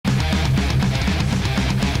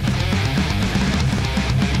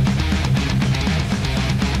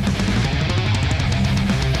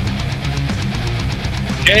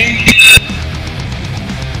Okay.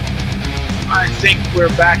 I think we're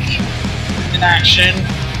back in action.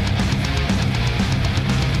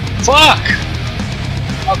 Fuck!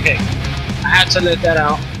 Okay. I had to let that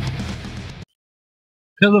out.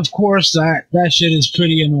 Because of course that shit is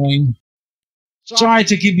pretty annoying. Sorry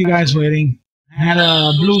to keep you guys waiting. I had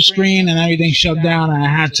a blue screen and everything shut down and I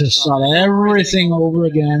had to start everything over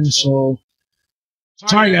again, so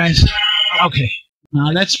sorry guys. Okay.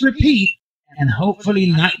 Now let's repeat and hopefully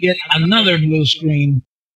not get another blue screen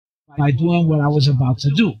by doing what I was about to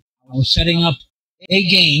do. I was setting up a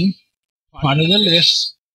game, part of the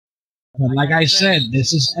list, but like I said,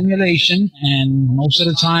 this is emulation, and most of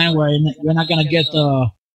the time we're not going to get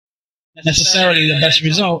necessarily the best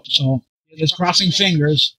result, so just crossing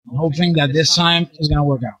fingers, hoping that this time is going to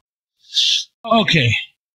work out. Okay,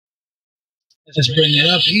 let's bring it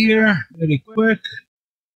up here really quick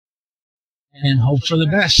and hope for the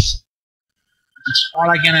best. That's all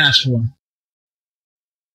I can ask for.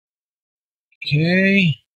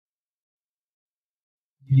 Okay.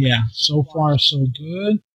 Yeah, so far so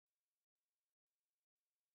good.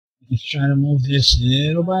 Let's try to move this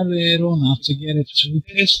little by little, not to get it too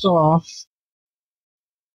pissed off.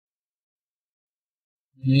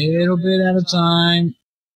 Little bit at a time.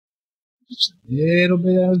 Just a little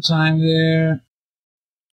bit at a time there.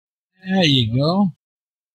 There you go.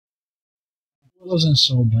 It wasn't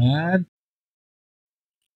so bad.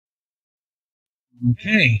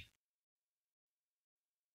 Okay.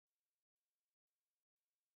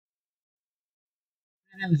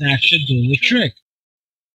 And that should do the trick.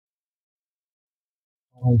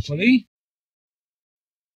 Hopefully.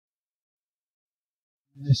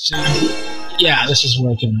 Let's see. Yeah, this is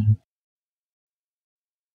working.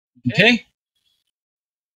 Okay.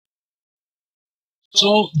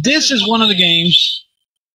 So this is one of the games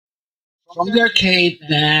from the arcade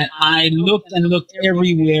that I looked and looked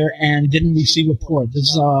everywhere and didn't receive a port. This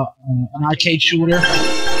is an arcade shooter,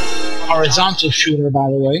 horizontal shooter, by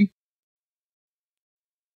the way.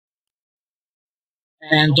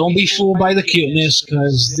 And don't be fooled by the cuteness,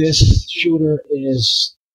 because this shooter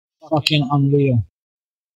is fucking unreal.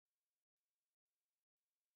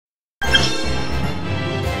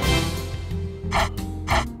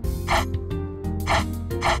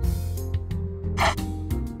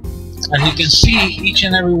 As you can see, each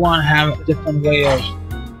and every one have a different way of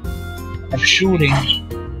shooting,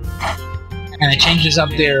 and it changes up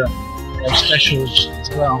their specials as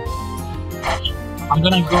well. I'm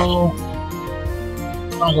gonna go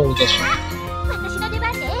with this one.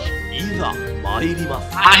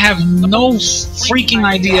 I have no freaking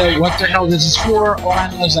idea what the hell this is for. All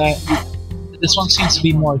I know is that this one seems to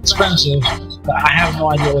be more expensive, but I have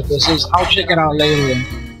no idea what this is. I'll check it out later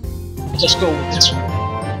and just go with this one.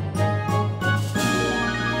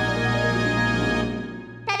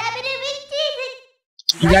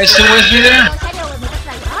 You guys still with me there?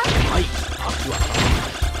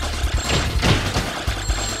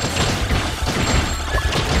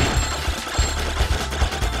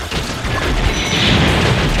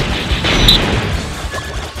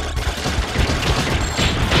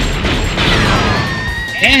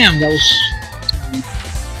 Damn, that was...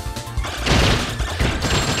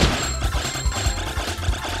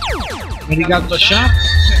 Already got the shot?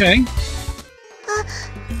 Okay.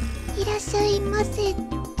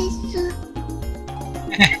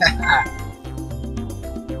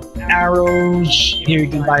 Arrows. Here you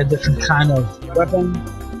can buy a different kind of weapon.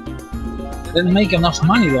 Didn't make enough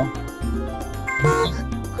money though.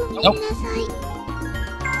 Nope.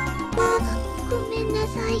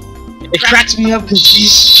 It cracks me up because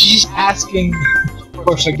she's asking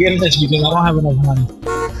for forgiveness because I don't have enough money.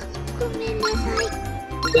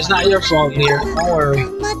 It's not your fault, dear. Don't worry.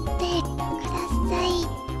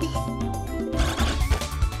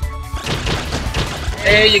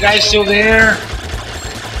 Hey, you guys still there?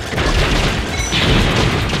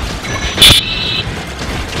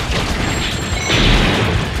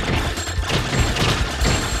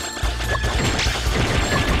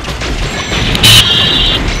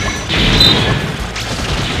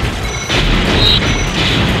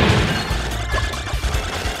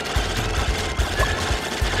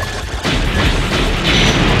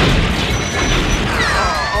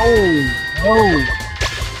 Oh!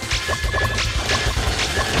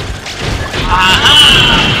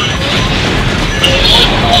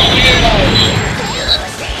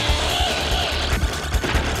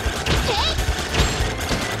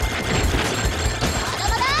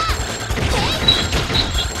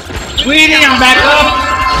 Sweetie, I'm back up!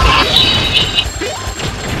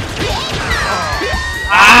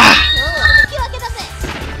 Ah!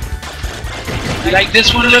 You like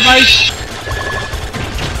this one, everybody?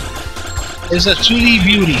 It's a 2D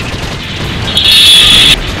beauty.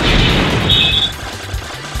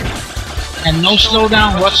 And no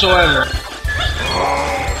slowdown whatsoever.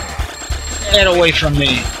 Get away from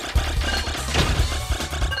me.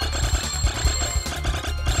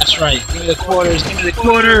 That's right. Give me the quarters. Give me the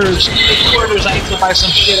quarters. Give me the quarters. I need to buy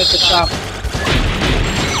some shit at the shop.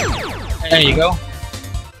 There you go.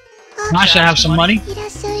 Now I should have some money.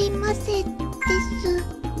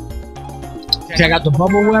 Okay, I got the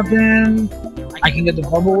bubble weapon. I can get the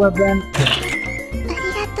bubble weapon.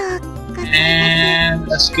 And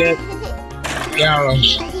let's get the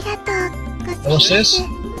arrows. What's this?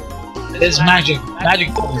 It's magic. Magic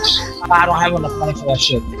points. I don't have enough money for that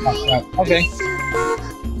shit. Oh, crap. Okay.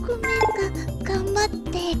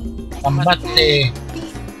 Gambate.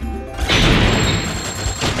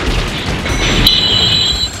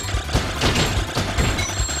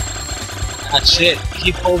 That's it.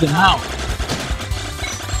 Keep holding out.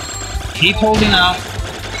 Keep holding out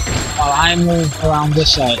while I move around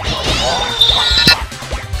this side.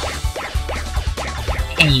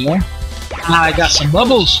 There you go. Now I got some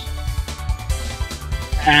bubbles.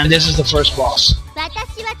 And this is the first boss.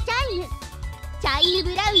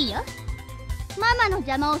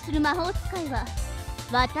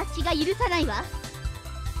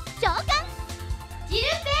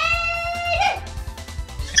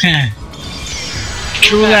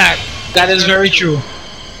 True that. That is very true.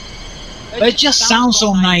 But it just sounds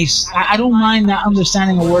so nice. I don't mind not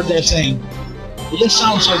understanding a word they're saying. It just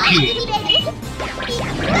sounds so cute.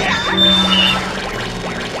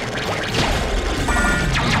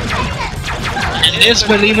 And this,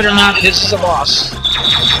 believe it or not, this is a boss.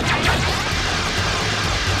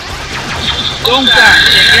 Tonka,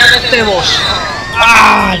 llegué este boss.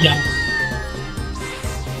 Ah, ya.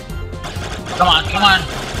 Come on, come on.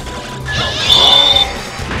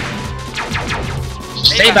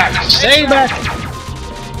 Stay back, stay back.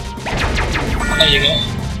 There you go.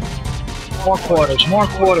 More quarters, more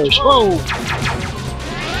quarters. Whoa.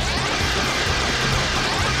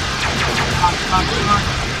 Come on, come on.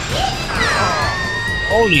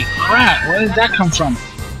 Holy crap, where did that come from?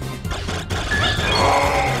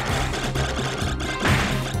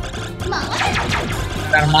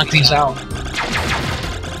 Gotta knock these out.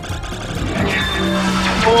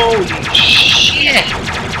 Holy shit!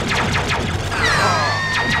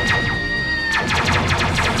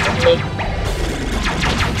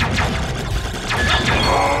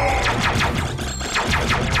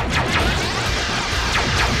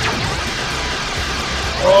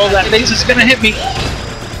 Oh, that laser's gonna hit me!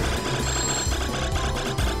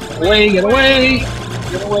 Get away, get away!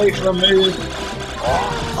 Get away from me!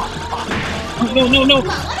 Oh, no, no, no!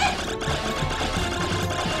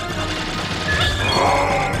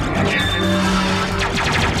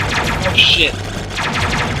 Oh shit!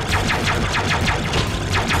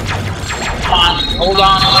 Come on, hold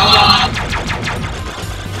on, hold on!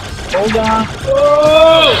 Hold on!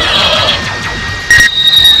 Oh!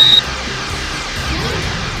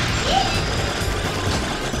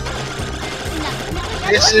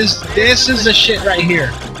 This is the shit right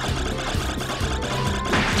here.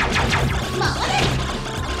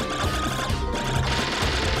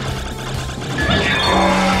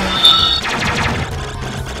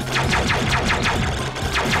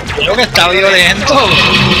 Creo que está violento.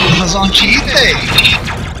 No son chistes.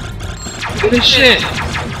 Look at this shit.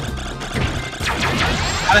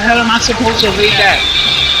 How the hell am I supposed to read that?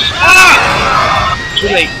 Ah! Too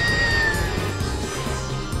late.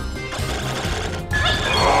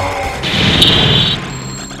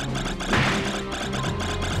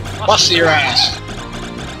 Bust your ass.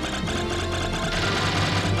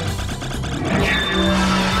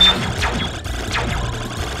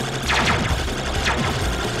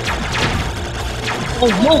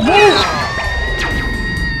 Move, move, move!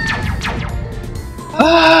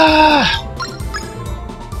 Ah!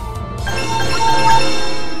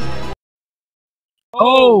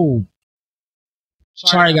 Oh!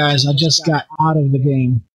 Sorry guys, I just got out of the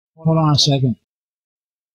game. Hold on a second.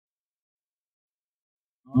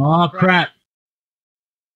 Oh crap.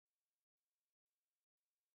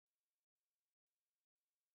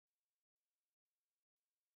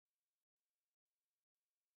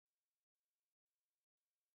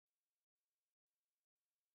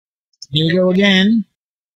 Here we go again.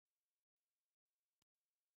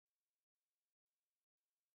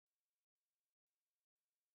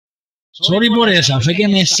 Sorry por esa, fue que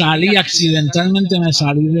me salí accidentalmente, me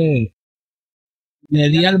salí de... Le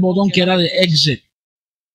di al botón que era de exit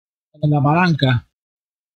en la palanca.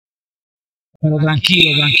 Pero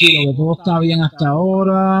tranquilo, tranquilo, que todo está bien hasta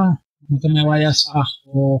ahora. No te me vayas a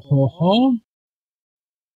jojojo.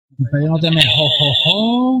 Espero no te me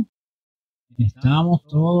jojojo. Estamos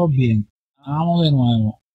todos bien. Vamos de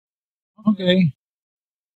nuevo. Ok.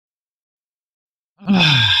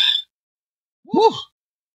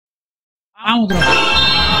 Vamos otra vez.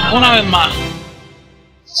 Una vez más.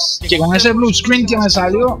 Que con ese blue screen que me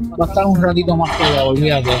salió va a estar un ratito más pegado,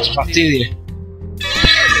 olvídate, fastidie.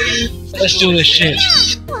 Let's do this shit.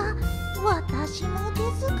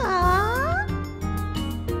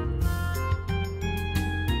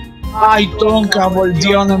 Ay, Tonka, por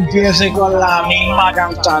Dios, no empiece con la misma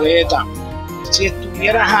cantaleta. Si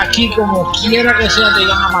estuvieras aquí como quiera que sea, te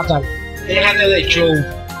van a matar. Déjate de show.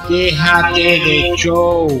 Déjate de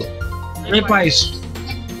show. Repais.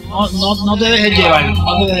 No te dejes llevar.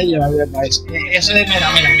 No te dejes llevar, Repais. Ese,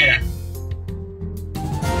 mira.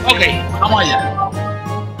 Ok, vamos allá.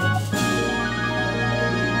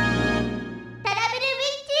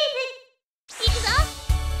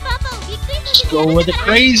 Let's go with the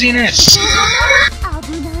craziness.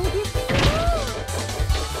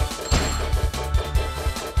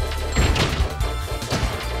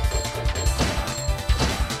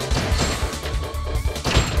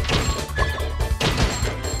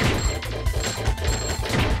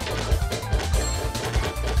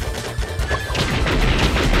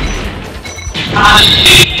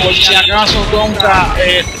 Por si acaso, Tonka,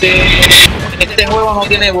 este juego no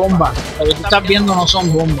tiene bombas. Lo que tú estás viendo no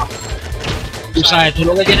son bombas. Tú sabes, tú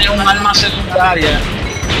lo que tienes es un arma secundaria.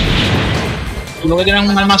 Tú lo que tienes es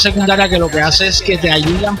un arma secundaria que lo que hace es que te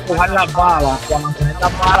ayuda a empujar las balas o a mantener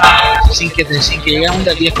las balas sin que llegue a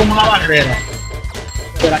donde ti. Es como una barrera.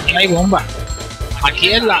 Pero aquí no hay bombas.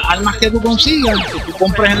 Aquí es las armas que tú consigas, que tú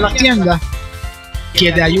compres en las tiendas,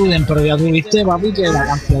 que te ayuden, pero ya tú viste, papi, que la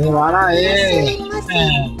cantidad de balas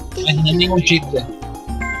no es ningún chiste.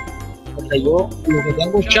 Porque yo lo que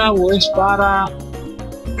tengo, chavo, es para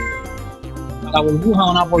la burbuja,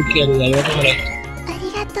 una porquería. Yo tengo esto.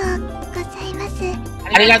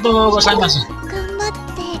 Arigato gozaimasu.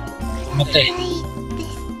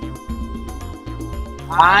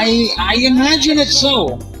 I imagine it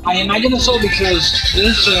so. I imagine it so because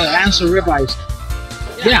this answer ribeyes.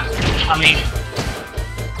 Yeah, I mean,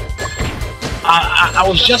 I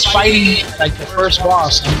was just fighting like the first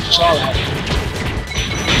boss and you saw that.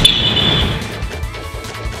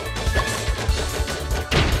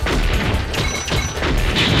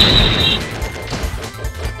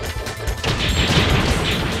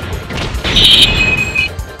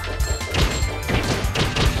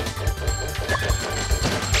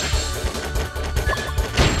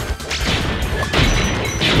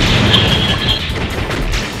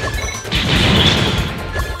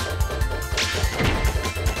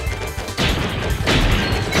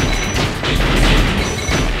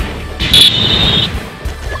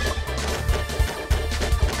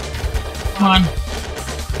 Come on.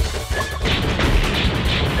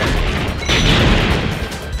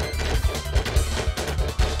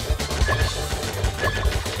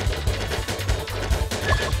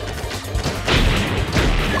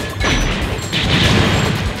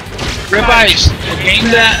 Ribeyes, the game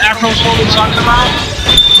that Afro's totally talking about,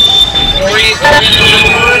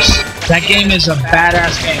 that game is a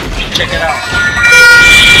badass game. Check it out.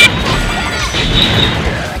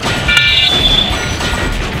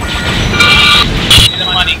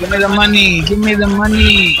 Give me the money, give me the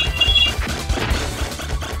money.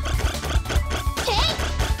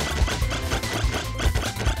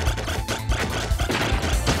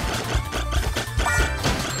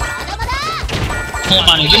 Give me the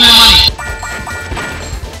money, give me the money.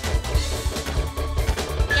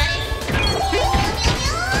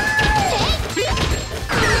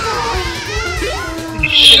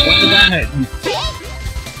 Shit, what did that hit?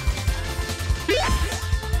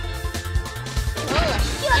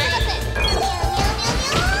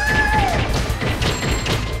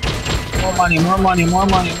 More money, more money, more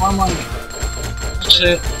money, more money. That's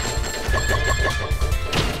it.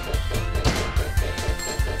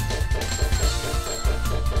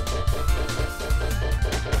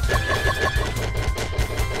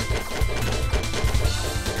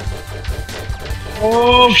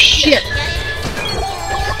 Oh shit!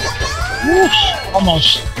 Woof,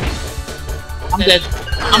 almost. I'm dead.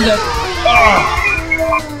 I'm dead. Oh.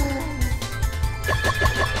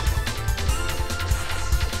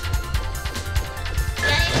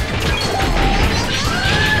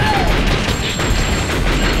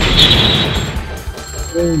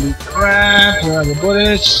 Holy crap, where are the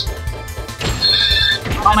bullets?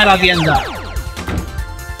 Dame la tienda.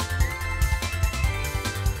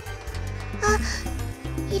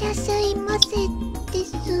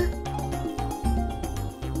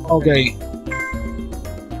 Okay.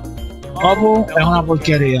 Bubble es una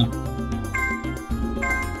porquería.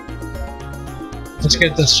 Let's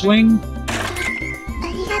get the swing.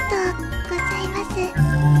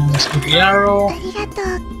 Spooky arrow.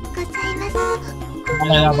 No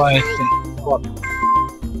me da para este. Fuck.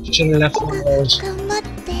 Should have left one of those.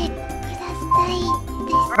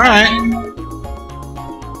 Alright.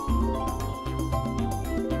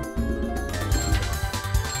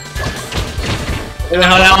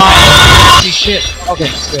 Shit. Okay,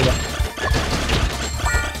 there we go.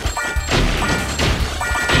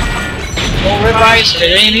 Oh, ribeyes, it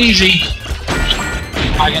ain't easy.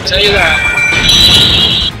 I can tell you that.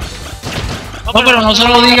 No, pero no se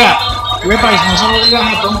lo diga. Ribeyes, no se lo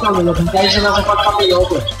digas a tonta, lo que se le hace falta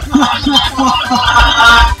piloto.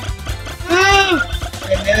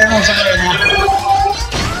 El nene no sabe nada.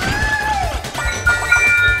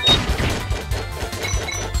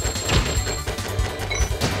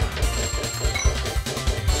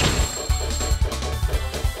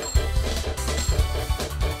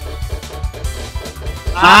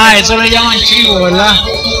 Ah, eso le llaman chivo, ¿verdad?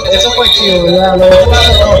 Eso fue chivo, ¿verdad?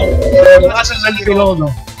 Lo que hacen el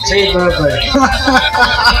piloto. Sí, perfecto.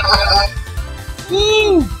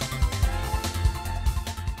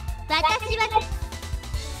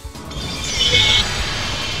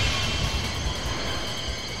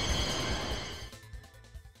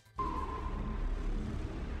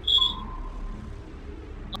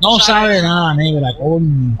 No sabe nada, negra,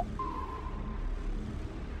 coño.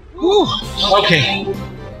 Okay.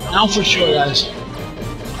 Now for sure, guys.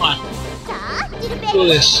 Come on. Let's do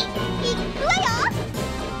this.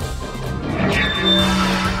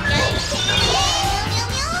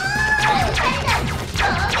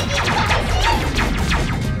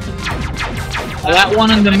 That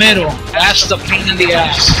one in the middle, that's the pain in the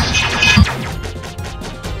ass.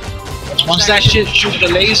 Once that shit shoots the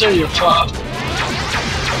laser, you're fucked.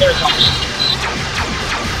 There it comes.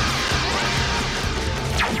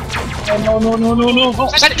 No, no, no, no, no, no.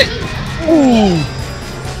 Salte.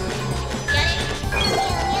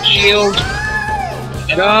 Shield.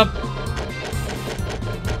 Get up.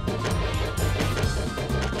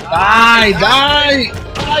 Die, die.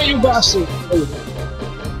 Die, you bastard.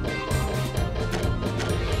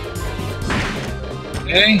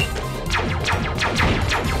 Okay.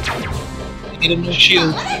 Need a new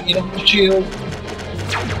shield. Need a new shield.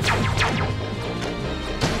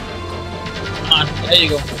 Come on, there you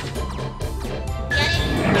go.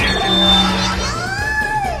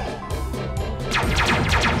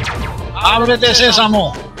 Ábrete,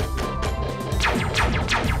 sésamo.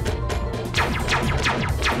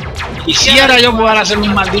 Quisiera yo poder hacer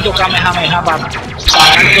un maldito kamehameha para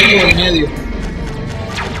sacar todo en medio.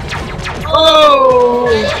 Oh,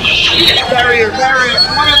 shit, barrier, barrier.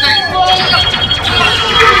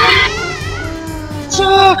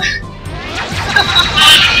 Fuck.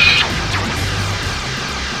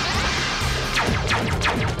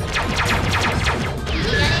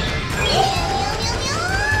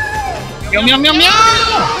 ¡Miau, miau, miau, miau!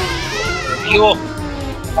 Dios,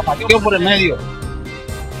 la pateó por el medio.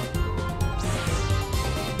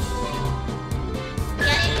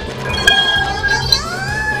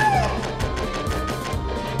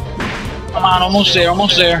 Come on, almost there,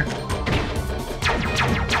 almost there.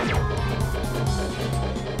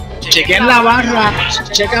 Chequen la barra.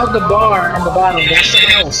 Check out the bar on the bottom. That's the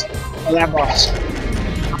health of that boss.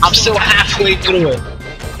 I'm still halfway through it.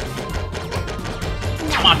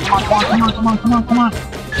 Come on, come on, come on, come on, come on, come on, come on.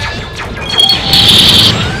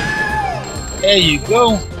 There you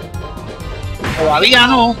go. Todavía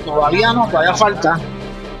no, todavía falta.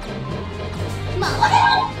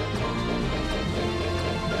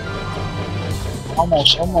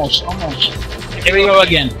 Almost, almost, almost. Here we go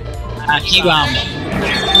again. Aquí vamos.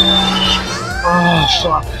 Oh,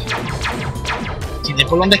 fuck. Tiene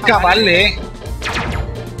por dónde escaparle,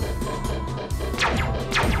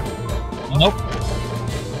 Nope.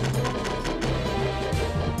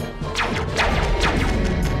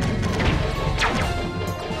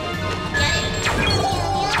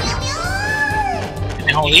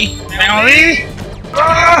 Me jodí, me jodí.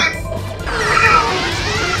 ¡Ah!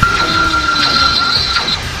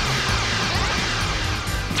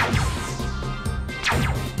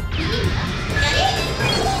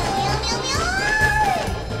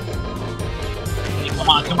 Come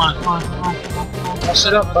on, come on, come on, come on, come on. Bust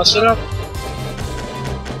it up, bust it up.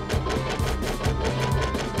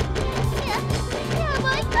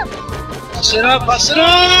 Bust it up, bust it up!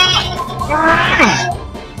 Ah!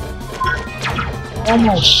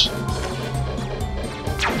 Almost.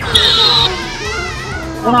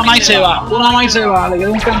 Una más y se va, le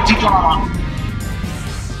queda un cantito nada más.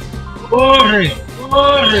 Corre,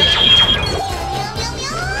 ¡Corre!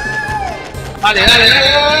 Dale, dale,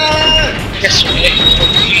 dale, dale. Eso es.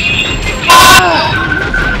 ¡Ah!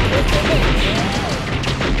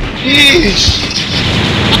 ¡Ish!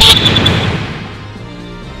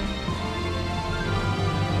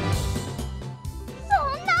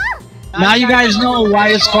 Now you guys know why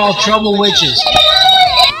it's called Trouble Witches.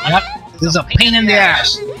 Yep, this is a pain in the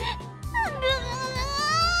ass.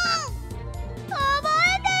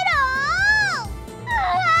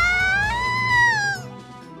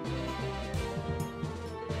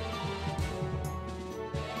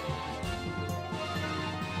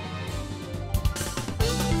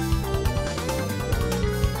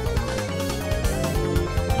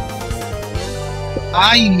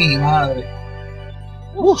 Ay, mi madre.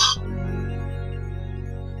 Uf.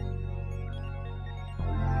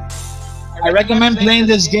 I recommend playing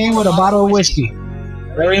this game with a bottle of whiskey.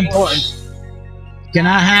 Very important.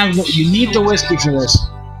 Cannot have. You need the whiskey for this.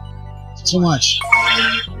 Too much.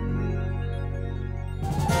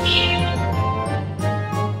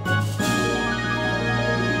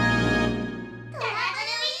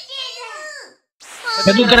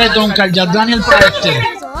 ¿Qué tú crees, Don Jack Daniel, para este?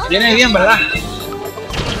 Viene bien, ¿verdad?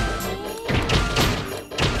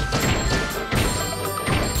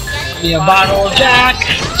 A bottle of Jack,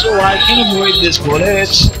 so I can avoid this bullet.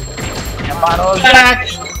 A bottle of Jack,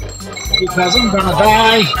 because I'm gonna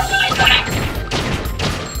die.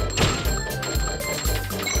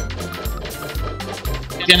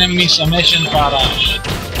 Tienen mi submission para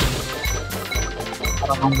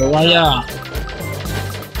cuando vaya.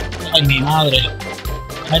 Ay, mi madre.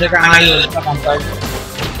 Mira que han ido de esta pantalla.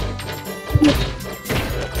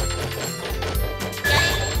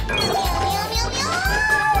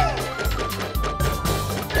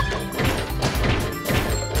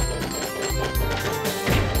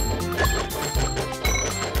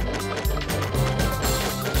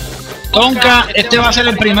 Tonka, este va a ser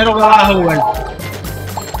el primero que vas a jugar.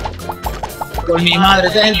 Por mi madre,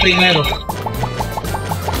 este es el primero.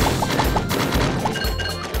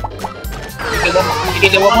 Y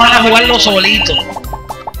te vamos a jugarlo solito.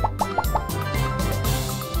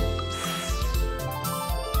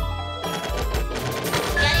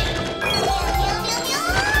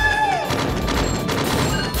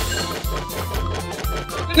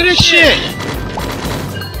 Good shit.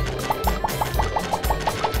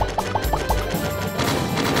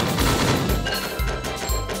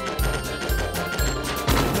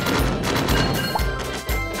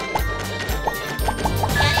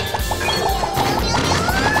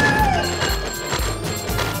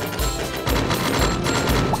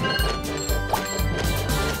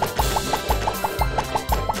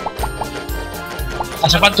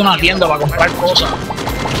 Hace falta una tienda para comprar cosas.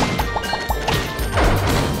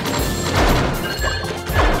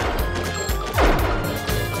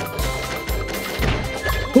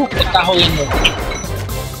 Te estás jodiendo.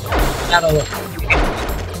 Claro.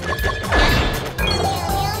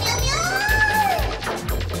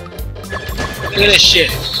 Look at this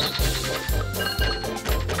shit.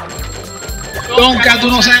 Tonka, tú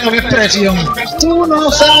no sabes lo que es presión. Tú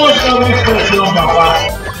no sabes lo que es presión, papá.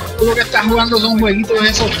 Tú lo que estás jugando son jueguitos de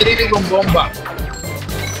esos trillis con bomba.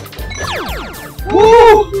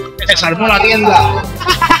 Se salvó la tienda.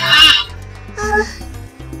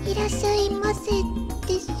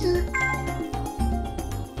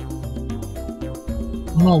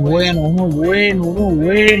 Uno bueno.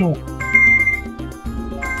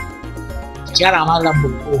 Ya la más las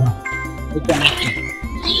burbujas.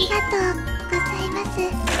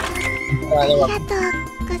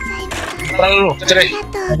 Comprarlo los tres,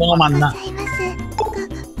 no tengo más nada.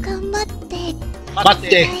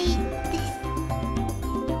 Bate.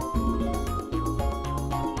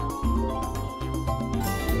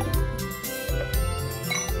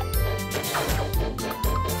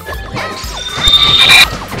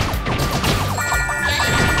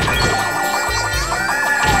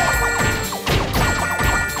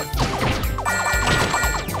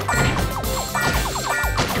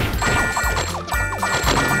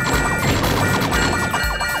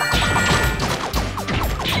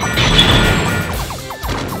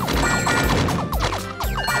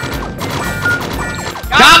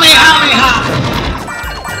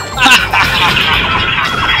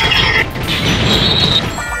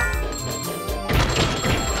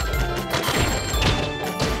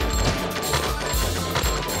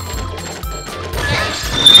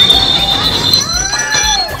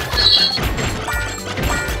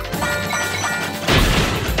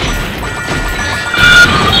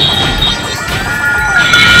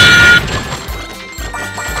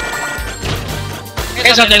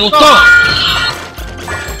 ¿Esa te gustó?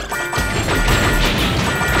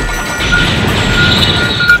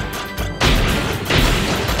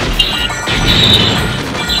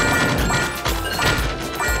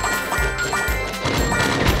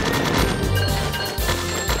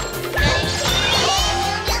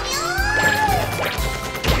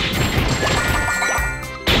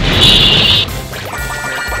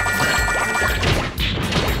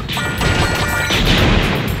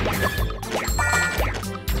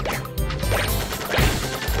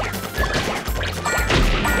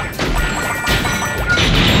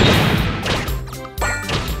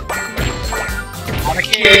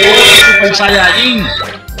 Super Saiyajin.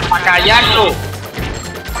 A callarlo.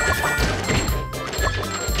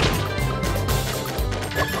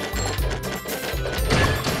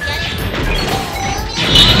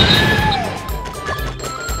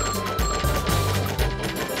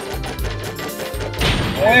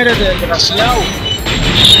 Eres desgraciado.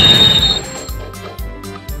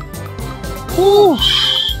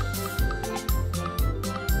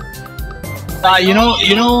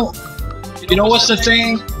 You know what's the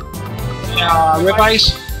thing?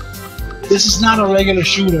 Ribeyes? This is not a regular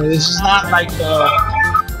shooter. This is not like the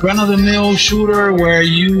run-of-the-mill shooter where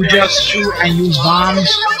you just shoot and use bombs,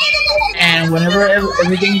 and whenever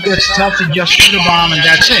everything gets tough, you just shoot a bomb and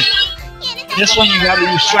that's it. This one you gotta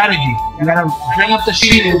use strategy. You gotta bring up the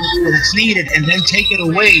shield when it's needed and then take it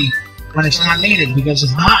away when it's not needed, because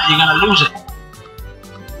if not, you're gonna lose it.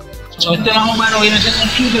 So este más o menos viene siendo un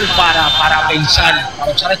shooter para pensar,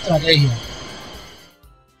 para usar estrategia.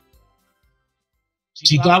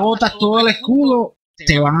 Si tú agotas todo el escudo,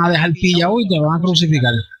 te van a dejar pillado y te van a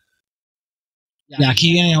crucificar. Y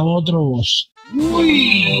aquí viene otro boss.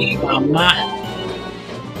 Uy, mamá.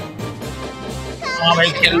 Vamos a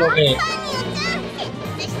ver qué es lo que es.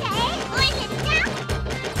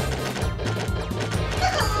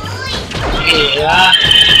 Yeah.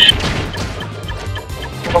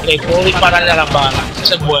 Ok, puedo dispararle a las balas.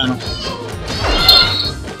 Eso es bueno.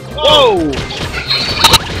 ¡Wow!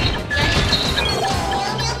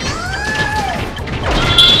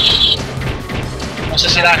 No sé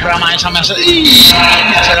si la rama esa me hace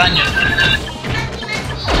daño.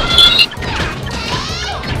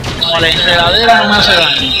 Como la enredadera no me hace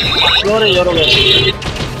daño. Las flores yo creo que sí.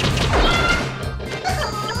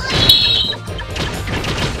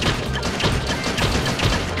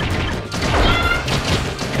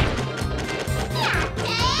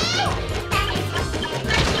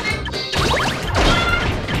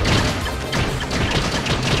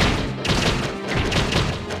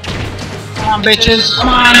 Come on, bitches, come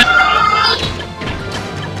on!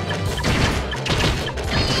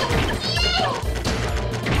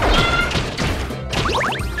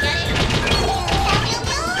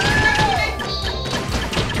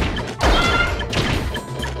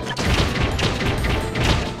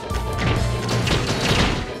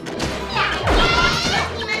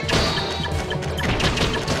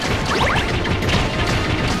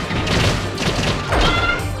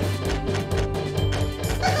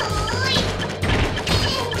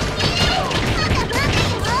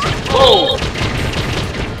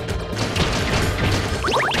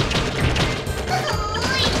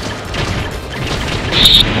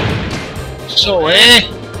 Eso es.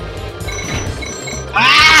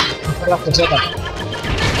 ¡Ah! Por las pesetas.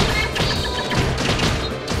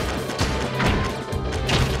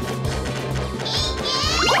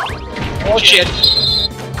 Oh shit.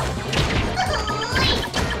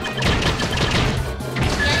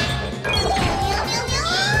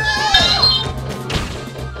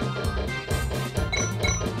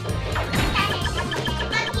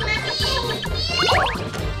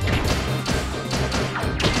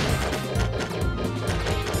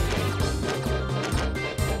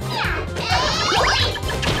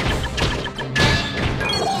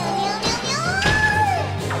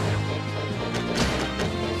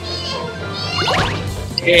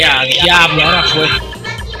 Diablo, ahora fue.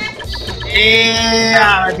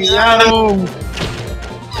 Me pillaron.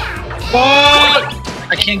 Fuck!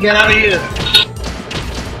 I can't get out of here.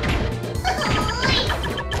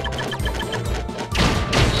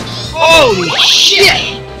 Holy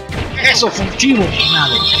shit! Eso fue un chivo,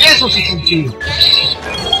 madre. Eso sí fue un chivo.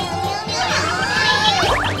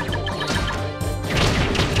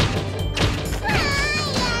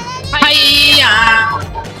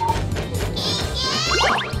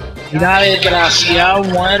 Mira, desgraciado,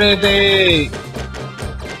 muérete.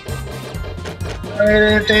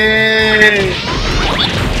 Muérete.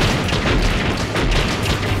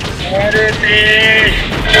 Muérete.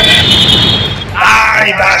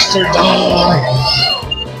 Ay, bastard.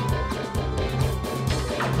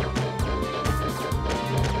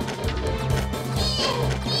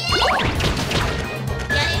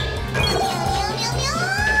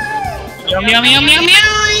 Meow.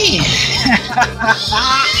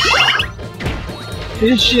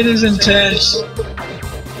 This shit is intense.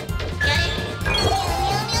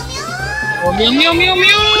 Oh, meow.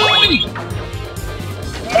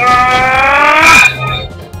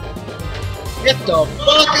 Get the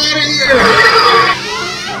fuck out of here.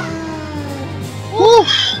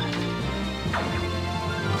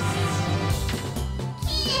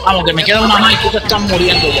 Vamos, que me queda una más y tú te estás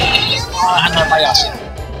muriendo ya. Vamos a dejarnos el payaso.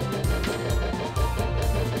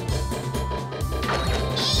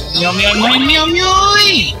 Meow, meow, meow, meow,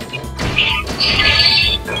 meow.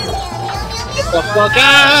 Get the fuck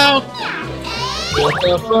out! Get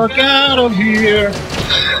the fuck out of here!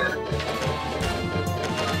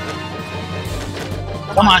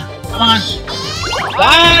 Come on, come on!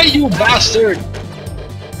 Die, you bastard!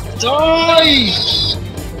 Die!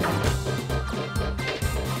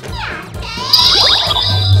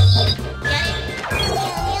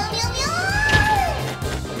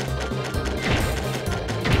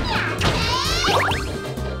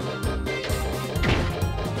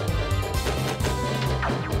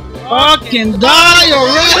 Fucking die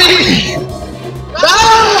already!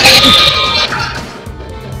 Die!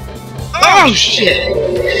 Oh shit!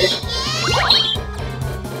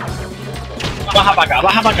 Baja para acá,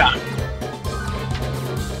 baja para acá.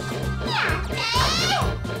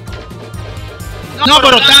 No,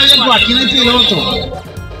 pero está bien, pues aquí no hay piloto.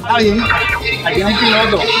 Está bien, aquí no hay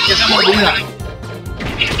piloto. Que se me olvida.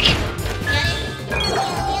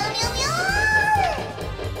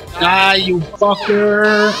 Die, you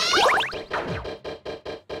fucker.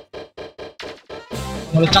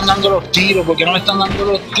 No le están dando los tiros, ¿por qué no le están dando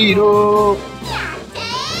los tiros?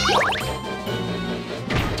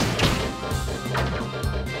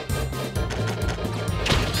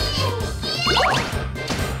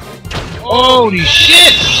 Holy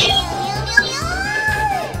shit!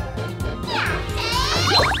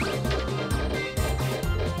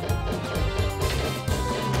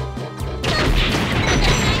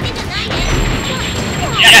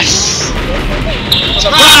 Yes!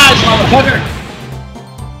 Surprise, motherfucker!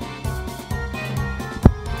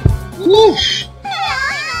 Woof!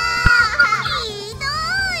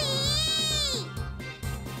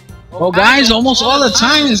 Well, guys, almost all the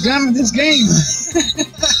time is gone in this game.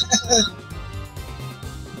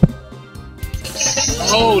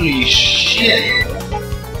 Holy shit!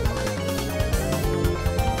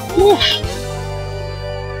 Woof!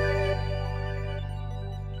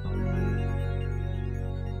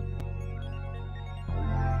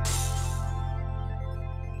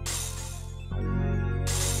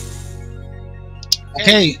 Ok,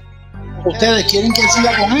 ¿ustedes quieren que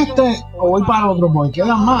siga con este o voy para el otro boy?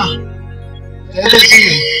 ¿Quedan más? Ustedes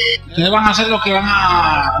deciden. Ustedes van a hacer lo que van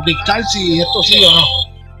a dictar si esto sí o no.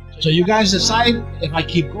 So you guys decide if I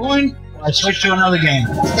keep going or I switch to another game.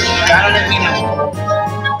 Gotta let me know.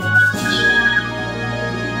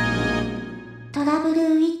 トラブ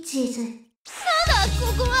ルウィッチーズ。ただ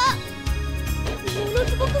ここはもの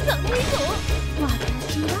すごく寒いぞ。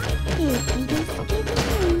私は平気ですけど。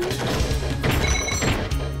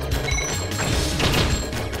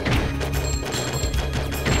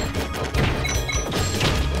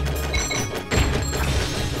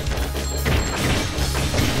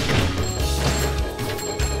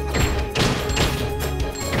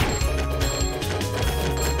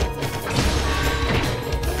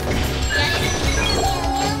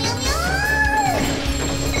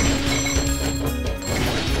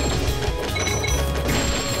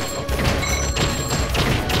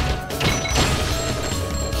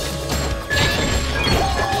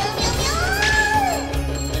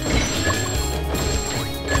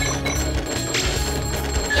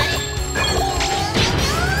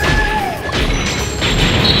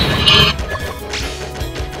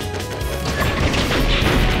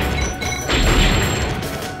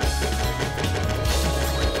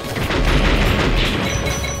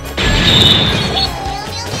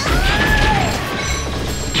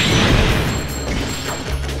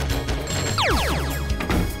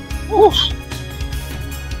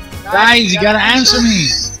Guys, you gotta answer me.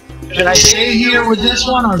 Should I stay here with this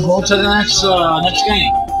one or go to the next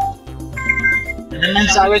game? Déjenme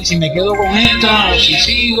saber si me quedo con esta, o si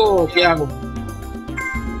sigo, o qué hago.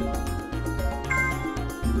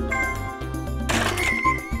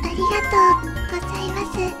 ありがとうございま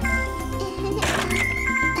す。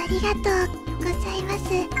ありがとうございます。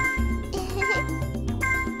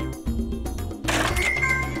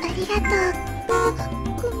ありがとう。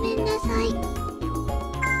ごめんなさい。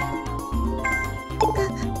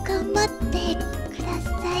頑張ってくだ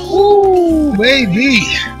さい。Ooh, baby.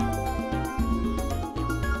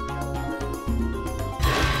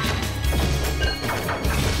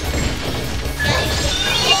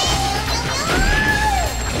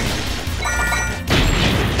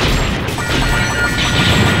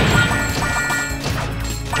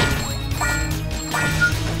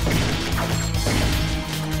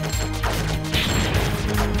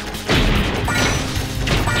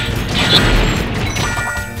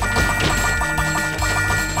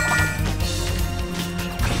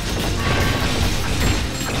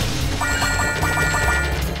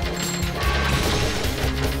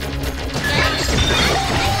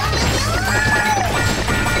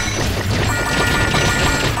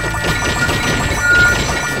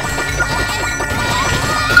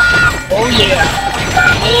 yeah.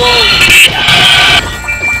 Oh yeah.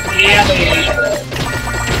 Yeah, baby.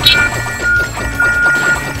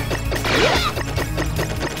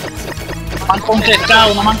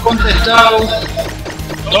 No me han contestado.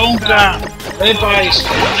 Nunca. País,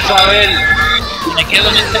 a ver. Me quedo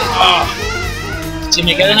en este. Si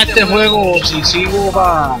me quedo en este juego o si sigo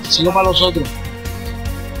para los otros.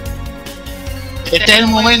 Este es el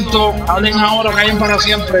momento. Hablen ahora, callen para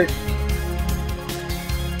siempre.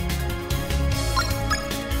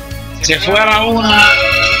 Se fue a la 1.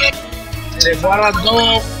 Se fue a las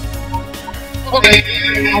 2. Ok,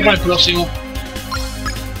 vamos para el próximo.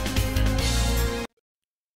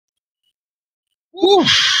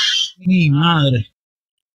 Uff, mi madre.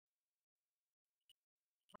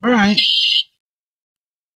 Alright.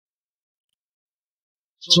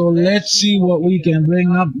 So let's see what we can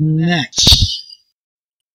bring up next.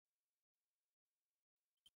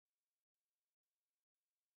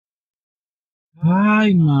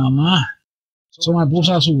 Ay, mamá. Eso me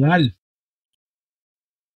puso a sudar.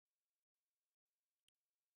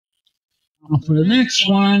 For the next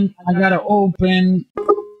one, I gotta open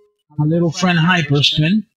a little friend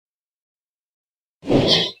hyperspin.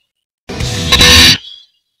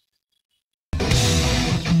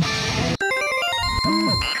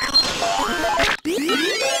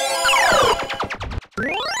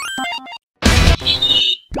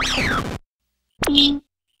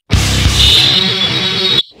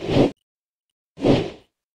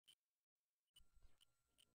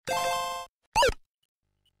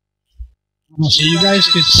 So you guys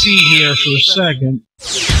could see here for a second.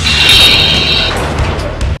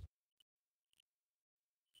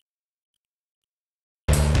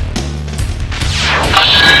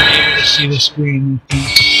 See the screen.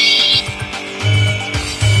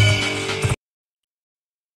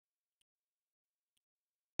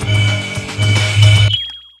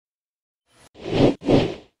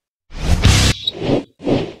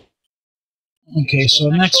 Okay, so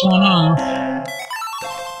next one on.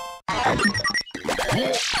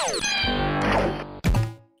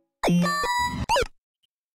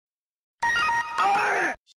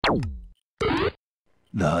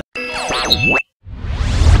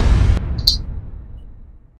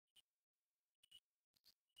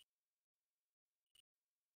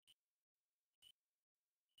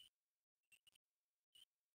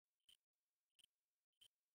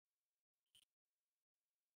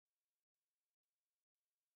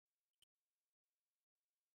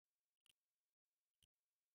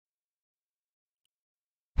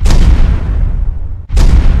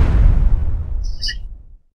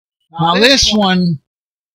 Now this one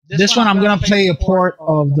I'm gonna play a part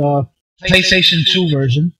of the PlayStation 2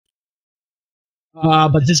 version.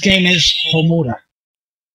 But this game is Homura.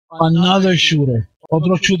 Another shooter.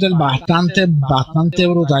 Otro shooter bastante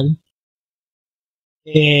brutal.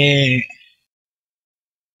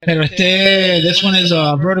 Pero this one is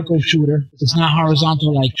a vertical shooter. It's not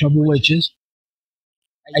horizontal like Trouble Witches.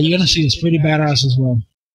 And you're gonna see it's pretty badass as well.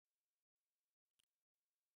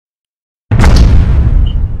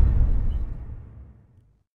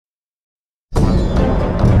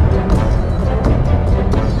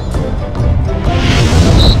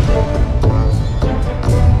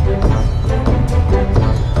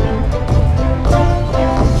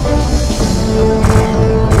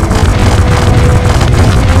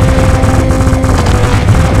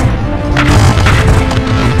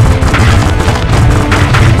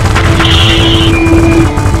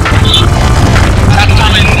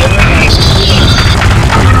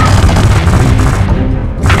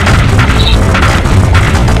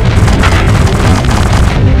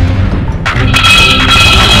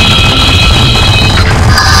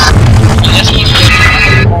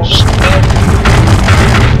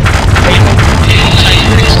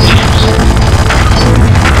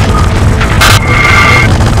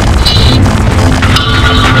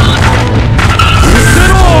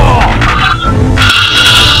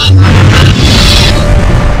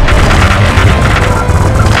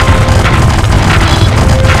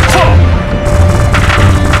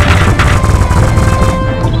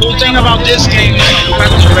 About this game, you got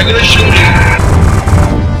the regular shooting,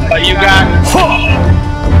 but you got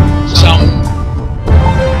some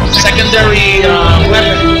secondary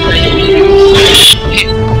weapons that you can use to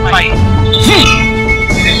fight.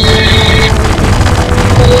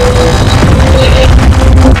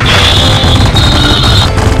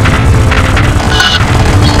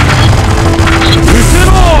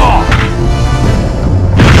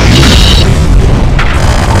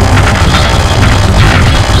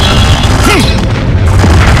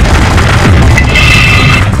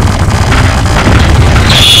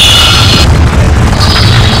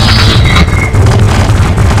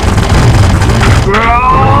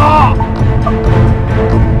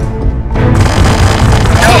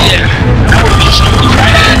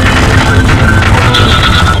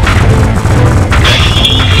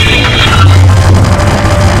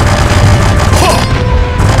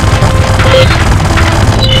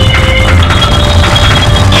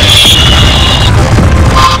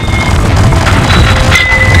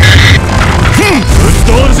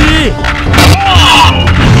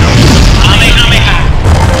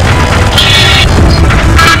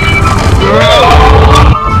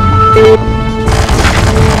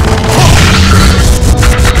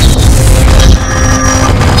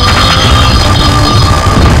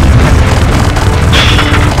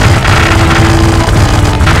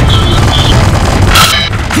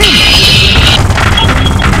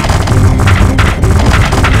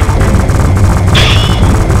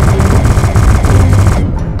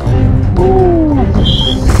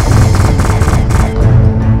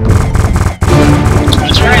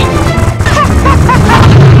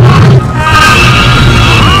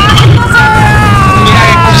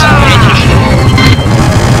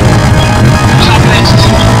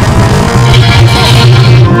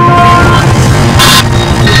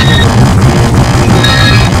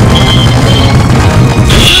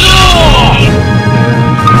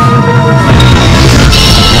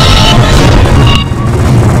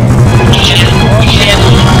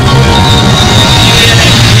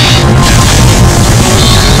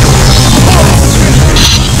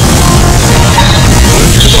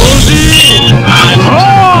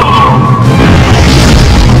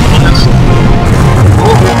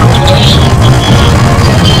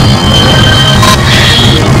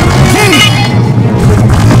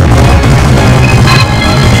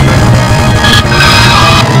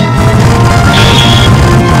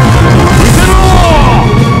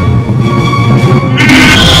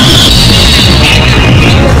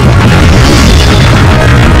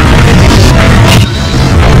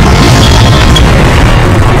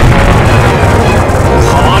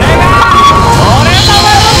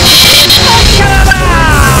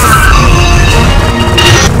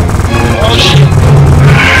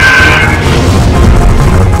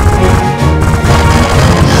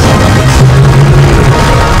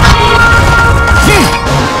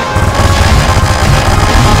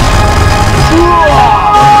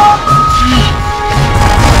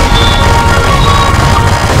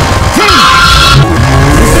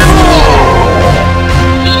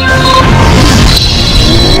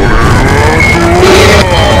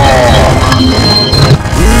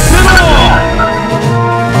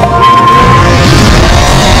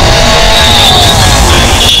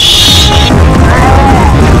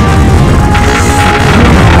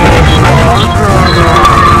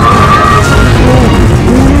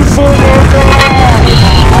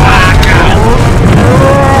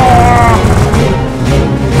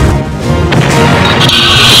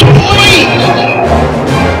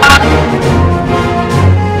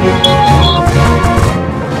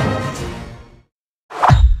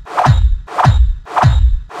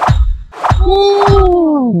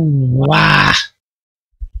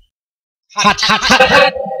 Hot, hot, hot,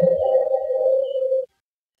 hot.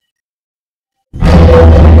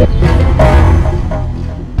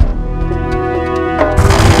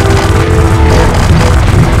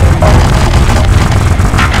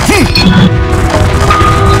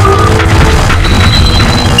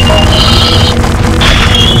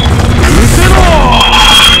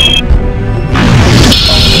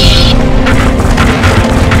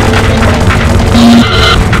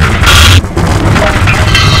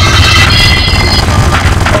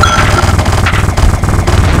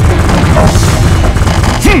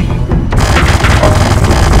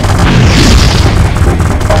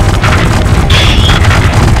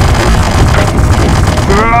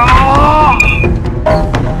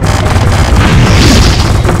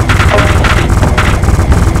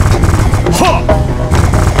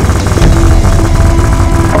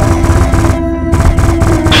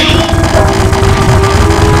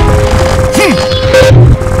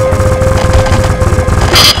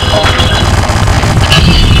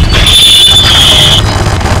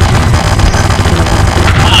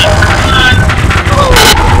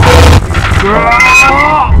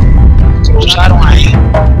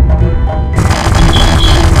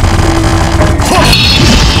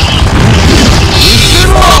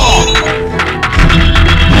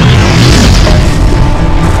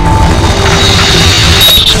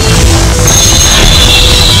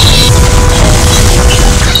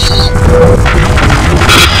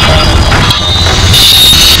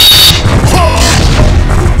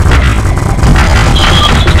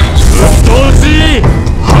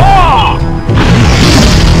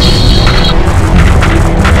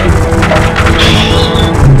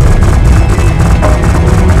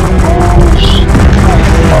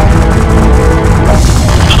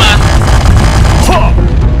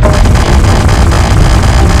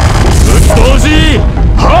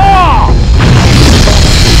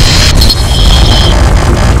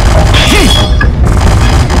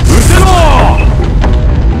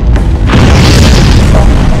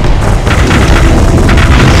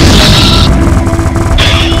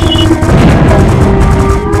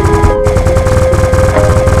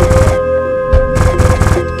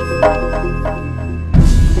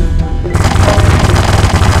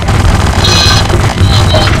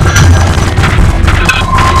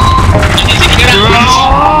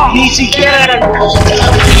 Ni siquiera era el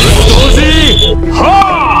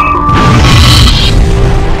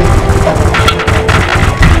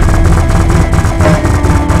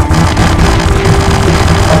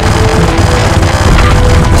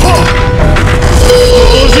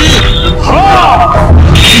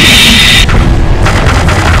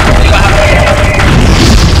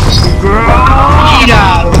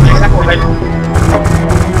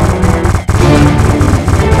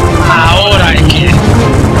ahora es que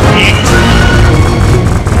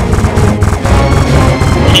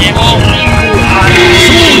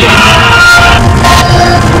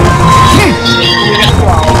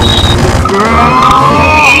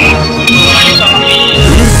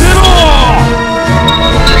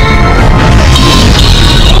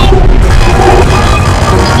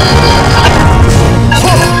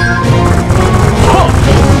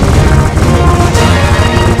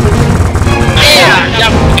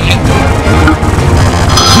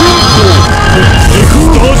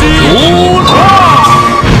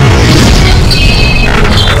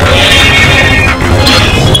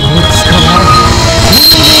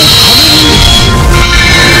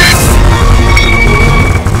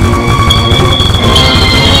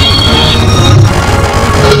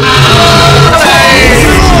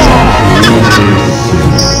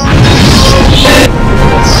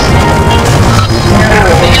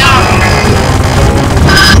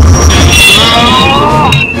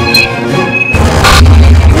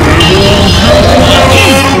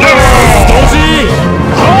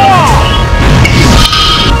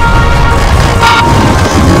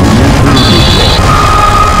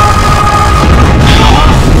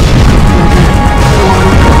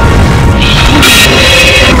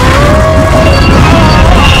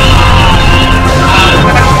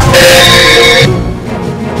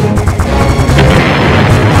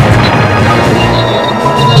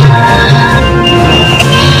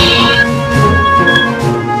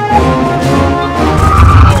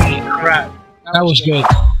that was good.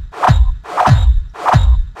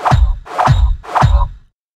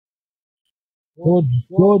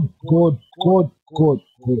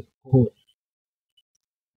 Good.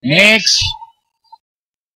 Next.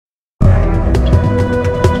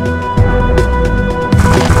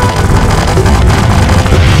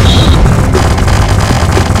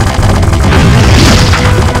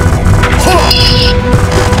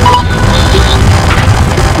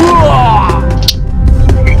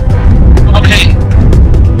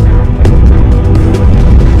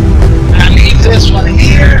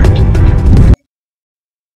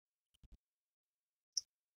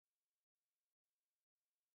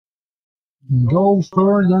 and go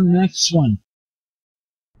for the next one.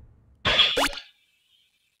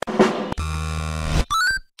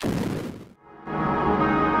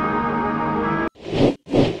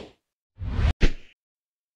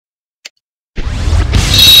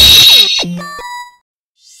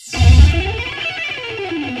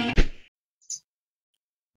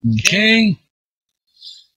 Okay.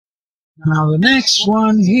 Now the next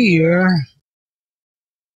one here.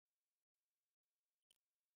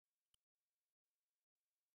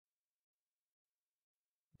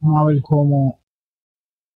 Vamos a ver cómo.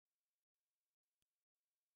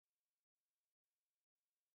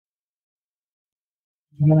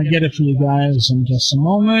 I'm gonna get it for you guys in just a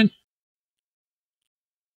moment.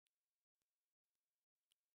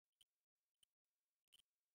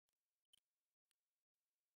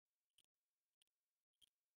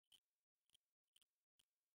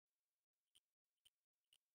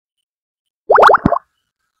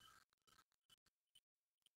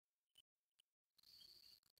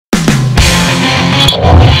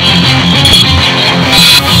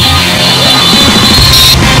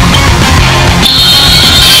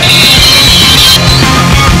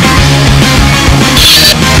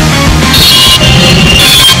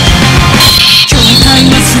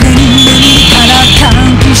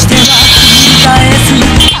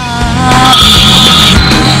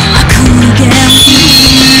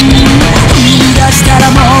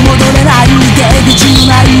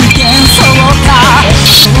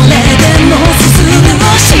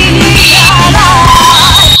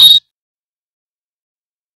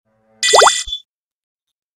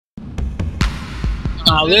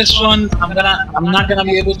 Now this one, I'm not gonna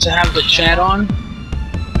be able to have the chat on,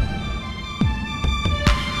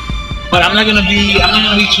 but I'm not gonna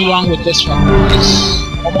be too long with this one because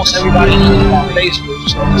almost everybody knows on Facebook,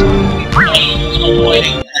 so it's no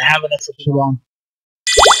waiting and having it for too long.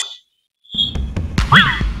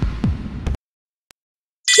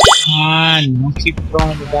 Come on, don't keep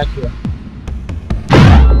throwing it back here.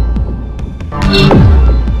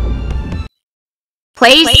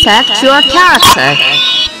 Please select your character.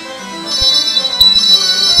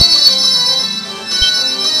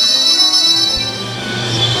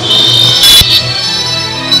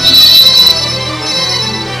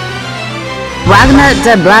 Ragnar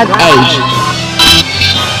the Blood Age.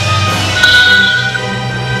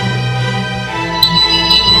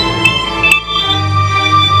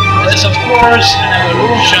 This, of course, an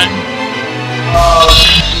evolution of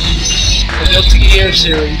the Guilty Gear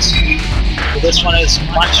series. So this one is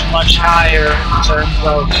much, much higher in terms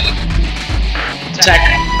of tech.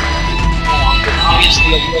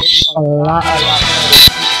 Obviously, it looks a lot better.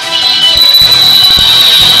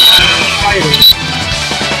 Fighters.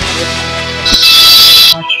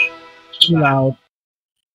 Much too loud.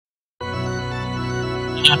 I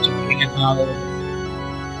have to bring it down a little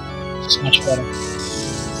bit. It's much better.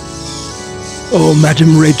 Oh,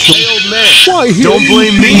 Madam Rachel. Hey, old man. Why here? Don't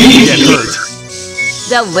blame me if you get hurt.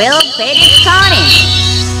 The will of fate is starting.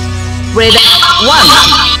 Without one,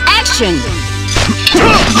 action.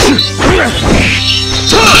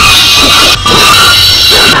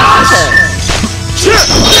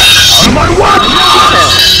 Out of my way!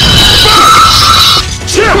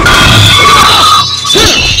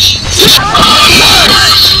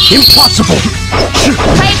 Impossible!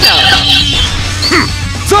 Taito.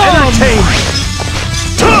 Entertainment!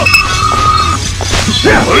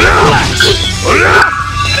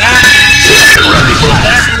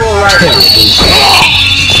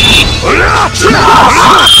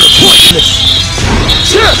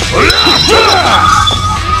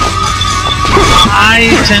 I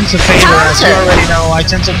tend to favor, as you already know, I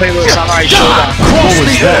tend to favor Samurai Shodown. What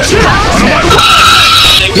was that? Out of my way!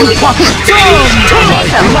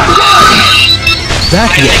 That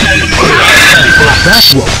way! That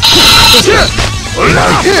way!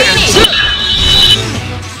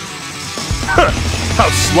 How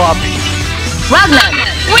sloppy! Ragnar,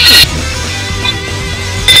 win.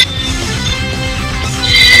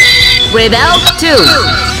 Rebel 2,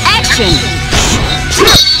 action.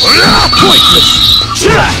 Pointless!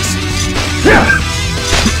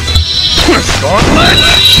 Gauntlet!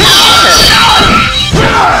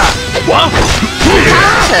 What?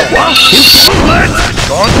 What? Gauntlet!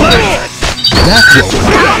 Gauntlet! That way!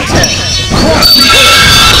 Cross the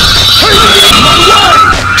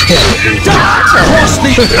air! Cross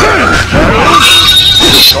the air!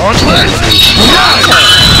 Gauntlet!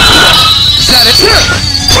 Is that it?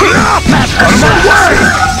 Out of my way!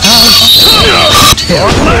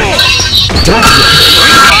 Gauntlet!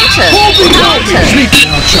 Hold me down! Sleep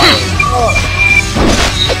now, child!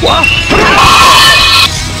 What?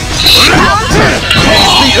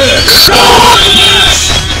 Cross the air!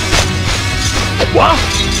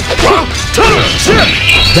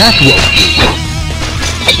 That won't do.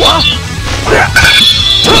 What?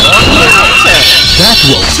 That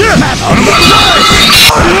won't do.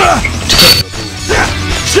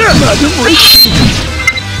 Madam Rachel,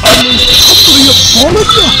 I humbly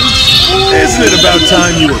apologize. Isn't it about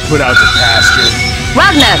time you were put out to pasture?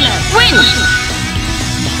 Ragnar, win!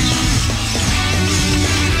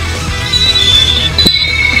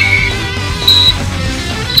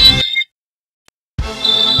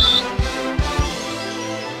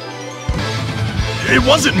 It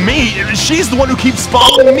wasn't me. She's the one who keeps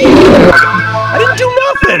following me. I didn't do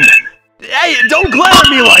nothing. Hey, don't glare at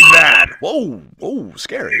me like that. Whoa, whoa,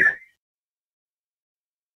 scary.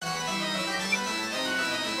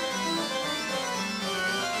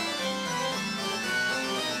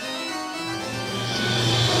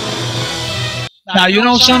 Now, you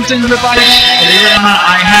know something, everybody? Believe it or not,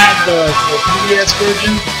 I had the 3DS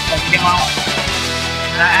version that came out.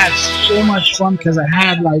 And I had so much fun because I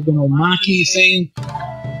had, like, you know, Maki thing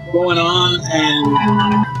going on,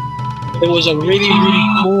 and it was a really, really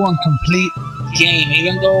cool and complete game,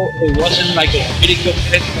 even though it wasn't, like, a really good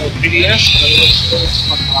fit for 3DS, but it was still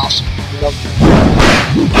fucking awesome. I loved it.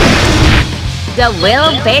 The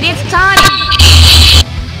will bet is starting.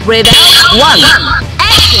 Rebel 1,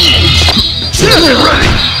 action! Get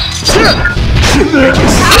ready!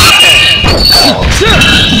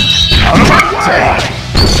 Out of my way! Out of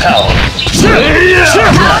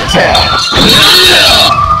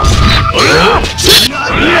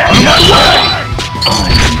my way! I'm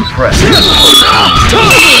impressed.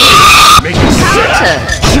 Make it sick!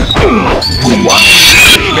 What?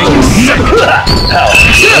 Make it sick!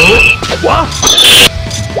 What?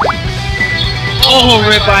 Ojo,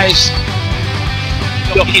 Ribeyes.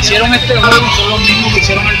 Los que hicieron este juego son los mismos que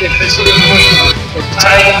hicieron el defensa de nuestro.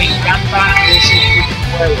 Sabes que me encanta ese tipo de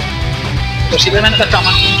juego. Posiblemente hasta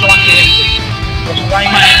más, mucho más que este. Pero son la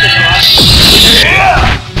misma gente que lo hace.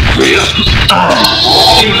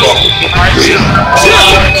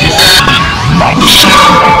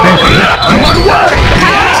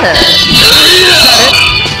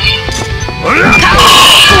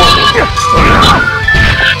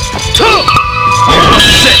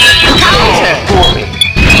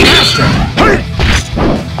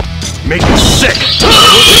 Make me sick!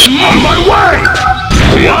 Out of my way!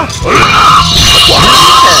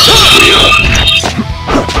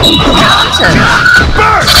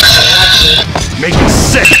 Burn! Make me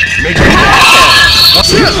sick! Make me Not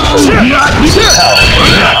yet!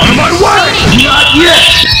 Out of my way! Not yet!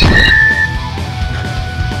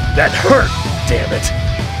 That hurt, damn it!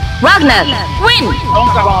 Ragnar, win!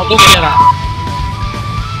 Nunca cuando tú quieras.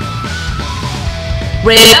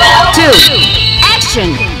 Rebel 2,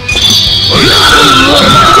 action!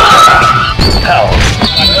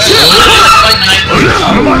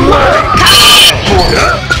 Out of my way!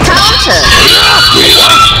 Counter!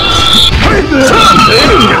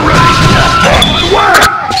 Get ready!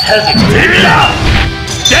 Hesitate!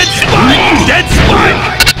 Dead spike! Dead spike!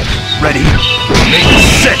 Ready? Make me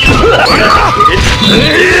sick! Dead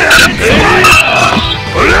spike!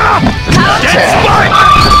 Dead spike!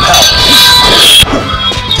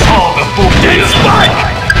 All the full dead spike!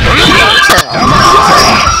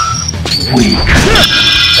 Weak!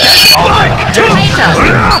 Dead spike!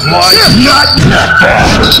 Why not?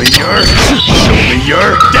 Show me your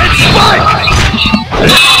dead spike!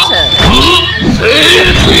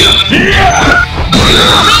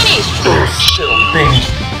 There's still things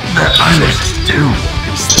that I must do.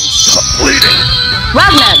 Stop bleeding.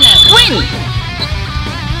 Ragnar, win!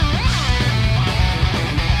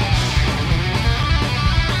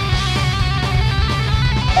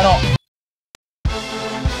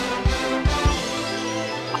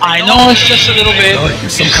 I know it's just a little bit. You're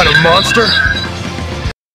some kind of monster?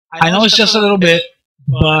 I know it's just a little bit,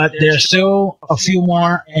 but there's still a few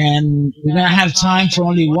more, and we're gonna have time for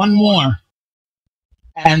only one more.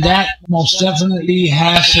 And that most definitely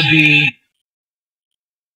has to be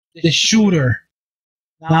the shooter.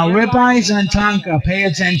 Now, Ribeyes and Tonka, pay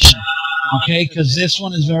attention, okay? Because this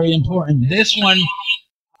one is very important. This one,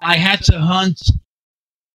 I had to hunt.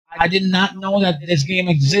 I did not know that this game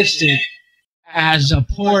existed as a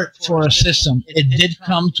port for a system. It did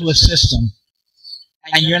come to a system.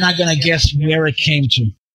 And you're not going to guess where it came to.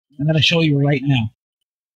 I'm going to show you right now.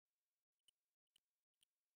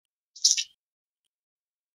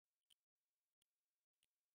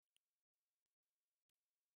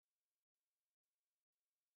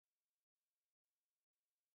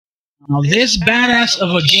 Now, this badass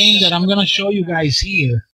of a game that I'm going to show you guys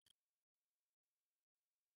here.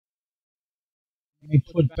 Let me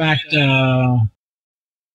put back the...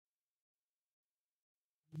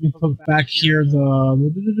 Let me put back here the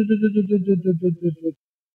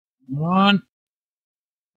on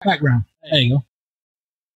background. There you go.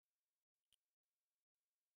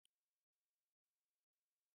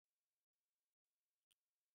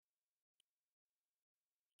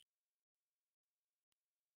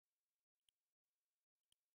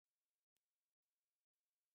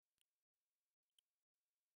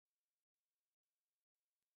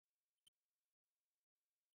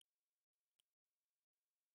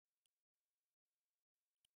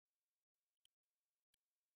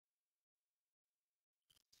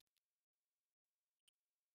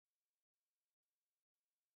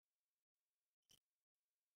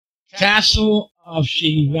 Castle of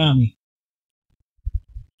Shigami.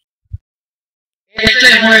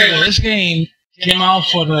 This game came out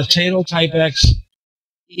for the Taito Type X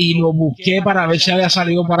y lo busqué para ver si había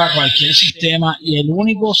salido para cualquier sistema y el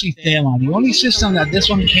único sistema, the only system that this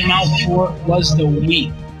one came out for was the Wii.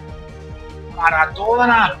 Para toda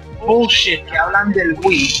la bullshit que hablan del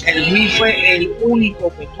Wii, el Wii fue el único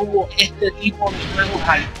que tuvo este tipo de juegos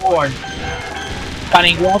hardcore. Para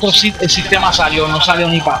ningún otro sistema salió, no salió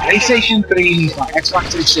ni para PlayStation 3 ni para Xbox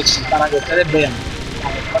 360, para que ustedes vean.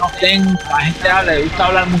 Para que la gente habla, le gusta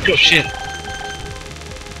hablar mucho shit.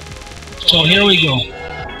 So here we go.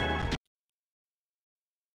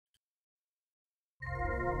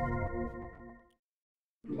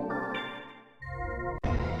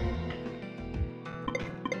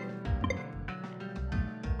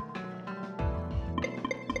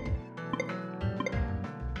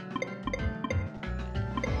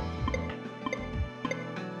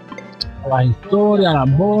 La historia,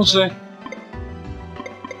 las voces.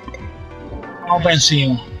 Vamos para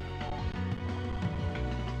encima.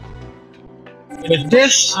 With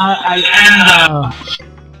this, I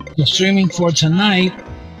end the streaming for tonight.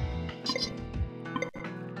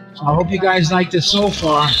 So I hope you guys liked it so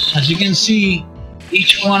far. As you can see,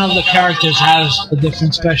 each one of the characters has a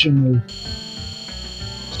different special move.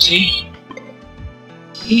 See?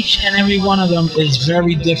 Each and every one of them is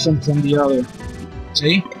very different from the other.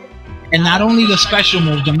 See? And not only the special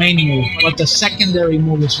move, the main move, but the secondary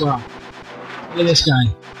move as well. Look at this guy.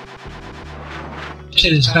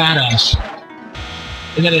 Shit is badass.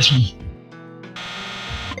 Look at this one.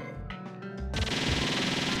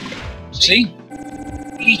 See?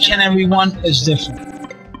 Each and every one is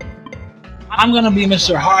different. I'm gonna be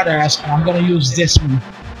Mr. Hardass, and I'm gonna use this one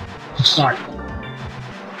to start.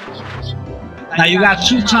 Now you got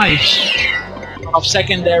two types of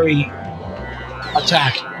secondary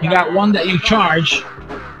attack. You got one that you charge,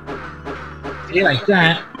 see, like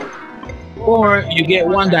that, or you get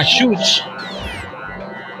one that shoots,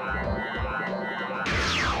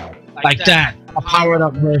 like that, a powered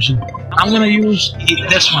up version. I'm gonna use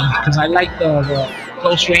this one because I like the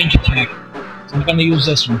close range attack, so I'm gonna use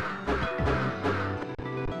this one.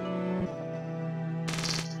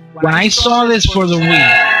 When I saw this for the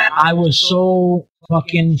Wii, I was so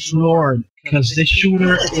fucking floored. Because this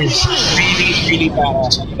shooter is really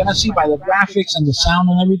badass. And you're gonna see by the graphics and the sound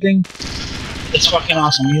and everything, it's fucking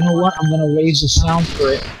awesome. You know what? I'm gonna raise the sound for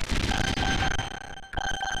it.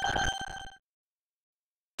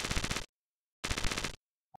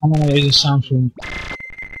 I'm gonna raise the sound for it.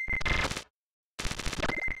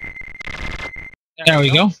 There we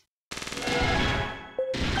go.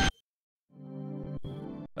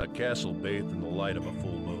 A castle bathed in the light of a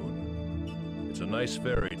full moon. It's a nice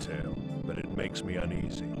fairy tale, but it makes me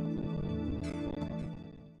uneasy.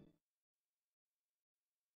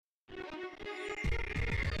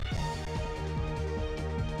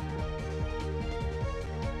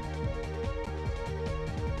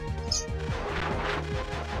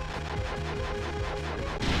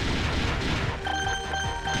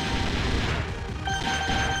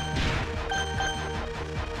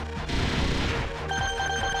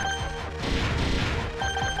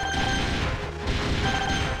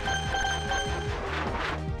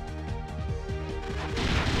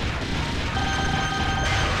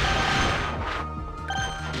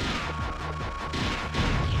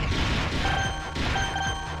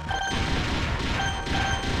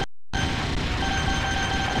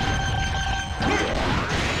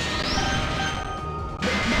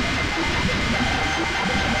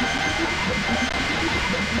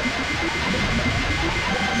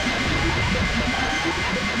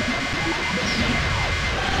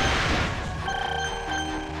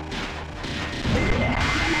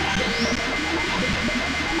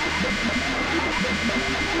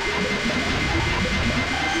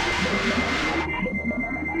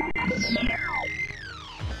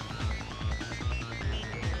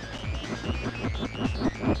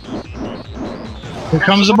 Here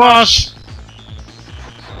comes the boss.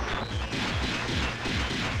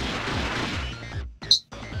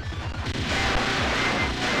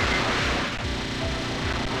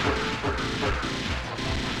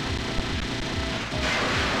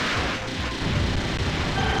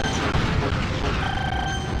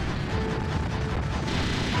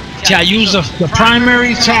 See, I use the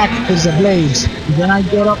primary attack is the blades. And then I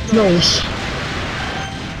get up close.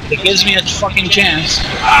 It gives me a fucking chance.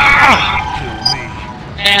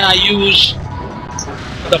 And I use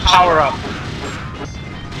the power up.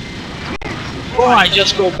 Or I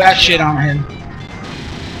just go batshit on him.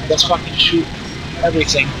 Just fucking shoot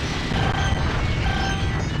everything.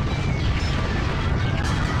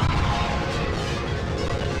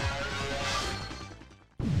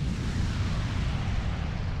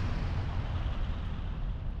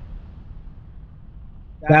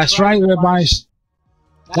 That's right, everybody.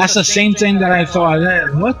 That's the same thing that I thought.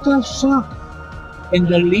 What the fuck? In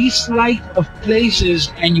the least light of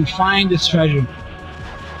places, and you find this treasure.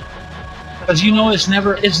 Because you know it's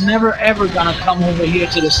never ever gonna come over here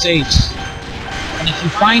to the States. And if you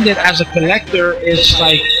find it as a collector, it's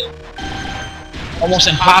like almost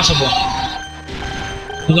impossible.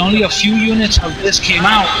 Because only a few units of this came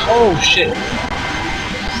out. Oh shit.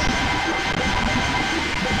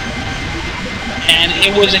 And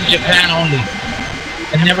it was in Japan only.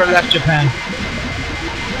 It never left Japan.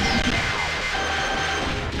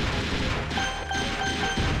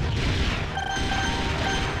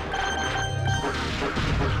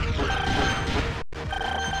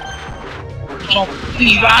 So,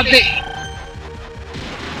 private.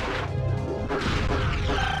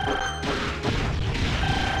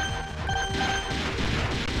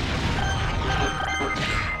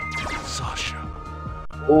 Sasha.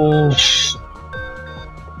 Oh.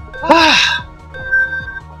 Ah.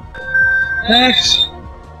 Next.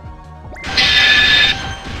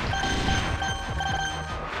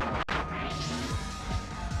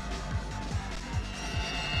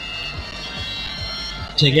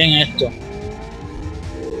 Chequen esto.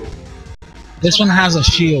 This one has a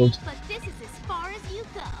shield. But this is as far as you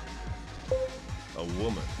go. A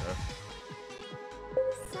woman, huh?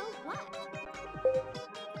 So what?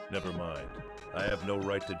 Never mind. I have no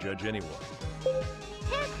right to judge anyone.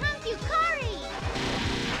 Here comes Yukari!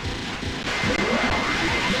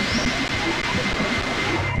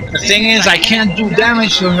 The thing is, I can't do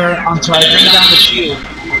damage to her until I bring down the shield.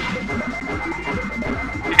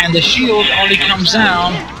 And the shield only comes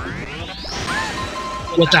down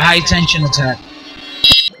with the high tension attack.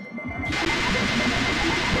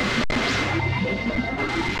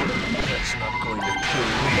 That's not going to kill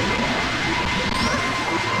me.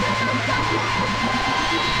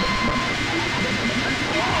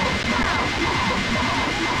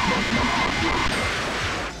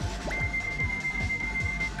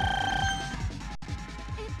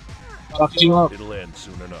 Fucked you up. It'll end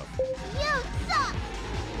soon enough. You suck!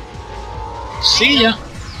 See ya.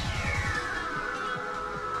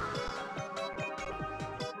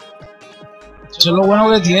 Eso es lo bueno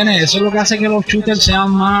que tiene, eso es lo que hace que los shooters sean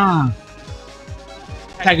más...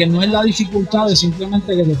 O sea, que no es la dificultad de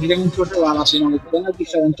simplemente que te tiren un chorro de balas, sino que tienes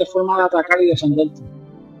diferentes formas de atacar y defenderte.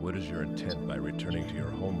 What is your intent by returning to your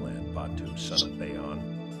homeland, Batu, son of Bayon?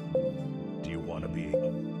 Do you want to be...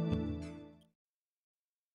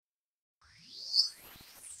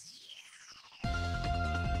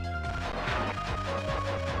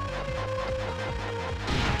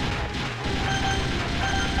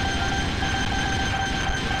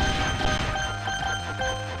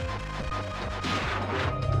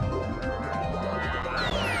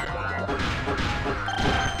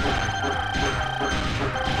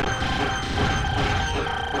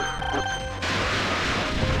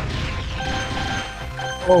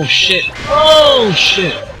 Oh shit! Oh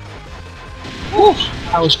shit! Woo!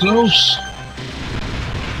 That was close.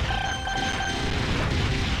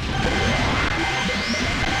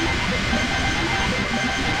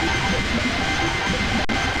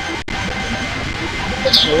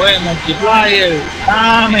 Eso es, multiplier.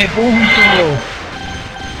 Dame punto.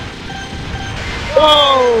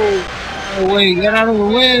 Oh! Out of the way, get out of the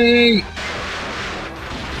way.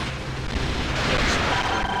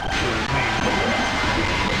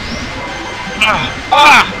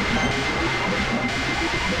 Ah!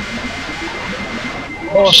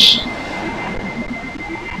 Dos.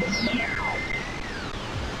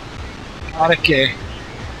 ¿Ahora qué?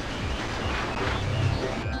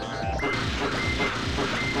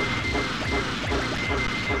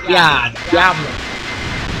 Ya, diablo.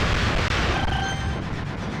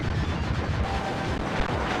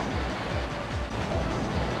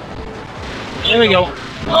 There we go.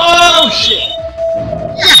 Oh shit!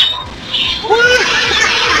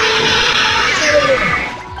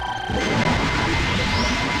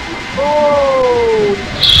 Oh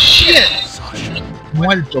shit!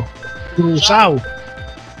 Muerto. Cruzado.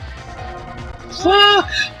 Fuck!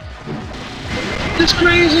 That's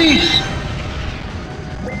crazy!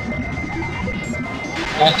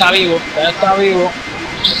 está vivo, todavía está vivo.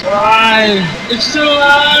 It's still alive! It's still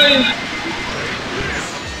alive!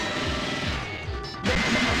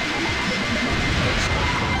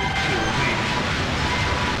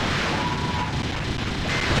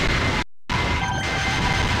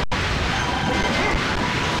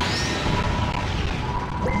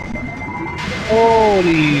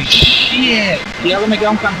 Holy shit! Y ahora me queda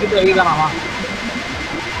un cantito de vida nada más.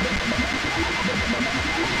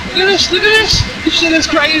 Look at this! Look at this! This shit is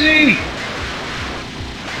crazy!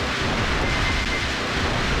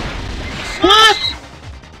 What?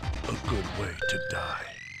 A good way to die.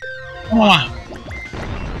 Come on.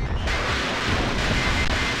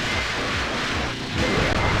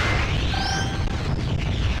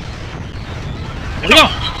 Murió.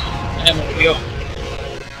 Murió.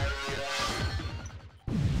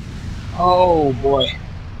 Oh boy.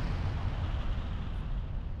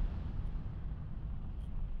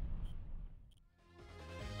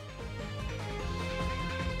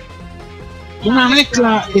 Una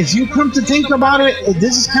mezcla, if you come to think about it,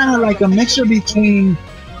 this is kind of like a mixture between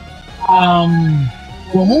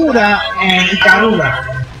Komura and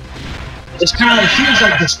Ikaruga. It's kind of, it feels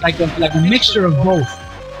like this, like a mixture of both,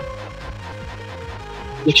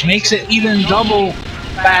 which makes it even double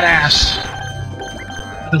badass.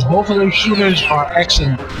 Because both of those shooters are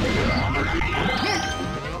excellent.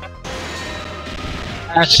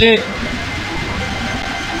 That's it.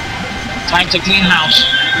 Time to clean house.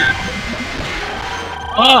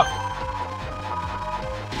 Up!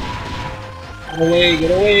 Get away,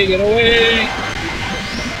 get away, get away!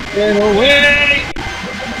 Get away!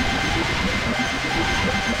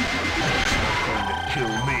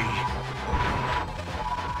 Kill me.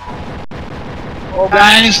 Oh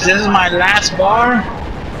guys, this is my last bar.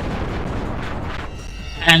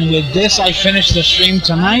 And with this I finish the stream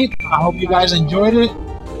tonight. I hope you guys enjoyed it.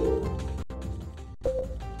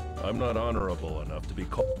 I'm not honorable enough to be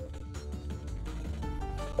called.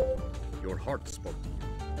 Your heart spoke to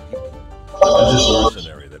you. This is a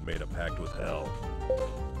mercenary that made a pact with hell.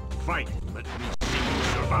 Fight! Let me see you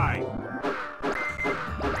survive!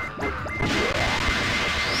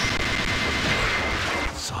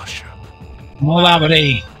 Sasha. Mola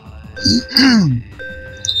Bray.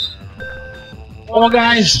 Well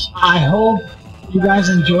guys, I hope you guys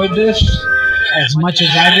enjoyed this as much as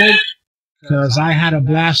I did, because I had a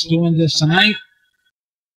blast doing this tonight.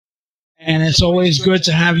 And it's always good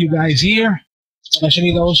to have you guys here,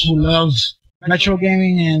 especially those who love retro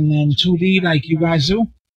gaming and 2D like you guys do.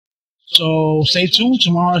 So stay tuned.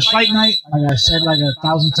 Tomorrow is fight night, like I said like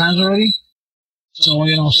 1,000 times already. So,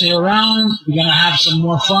 you know, stay around. We're going to have some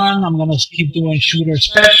more fun. I'm going to keep doing shooter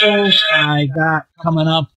specials. I got coming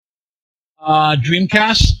up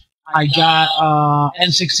Dreamcast. I got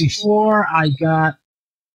N64. I got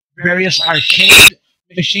various arcade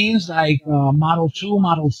machines like Model 2,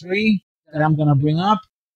 Model 3 that I'm going to bring up.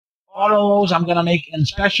 All of those I'm going to make in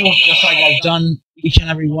special, just like I've done each and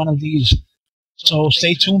every one of these. So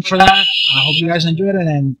stay tuned for that. I hope you guys enjoyed it,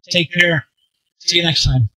 and take care. See you next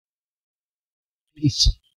time. Peace.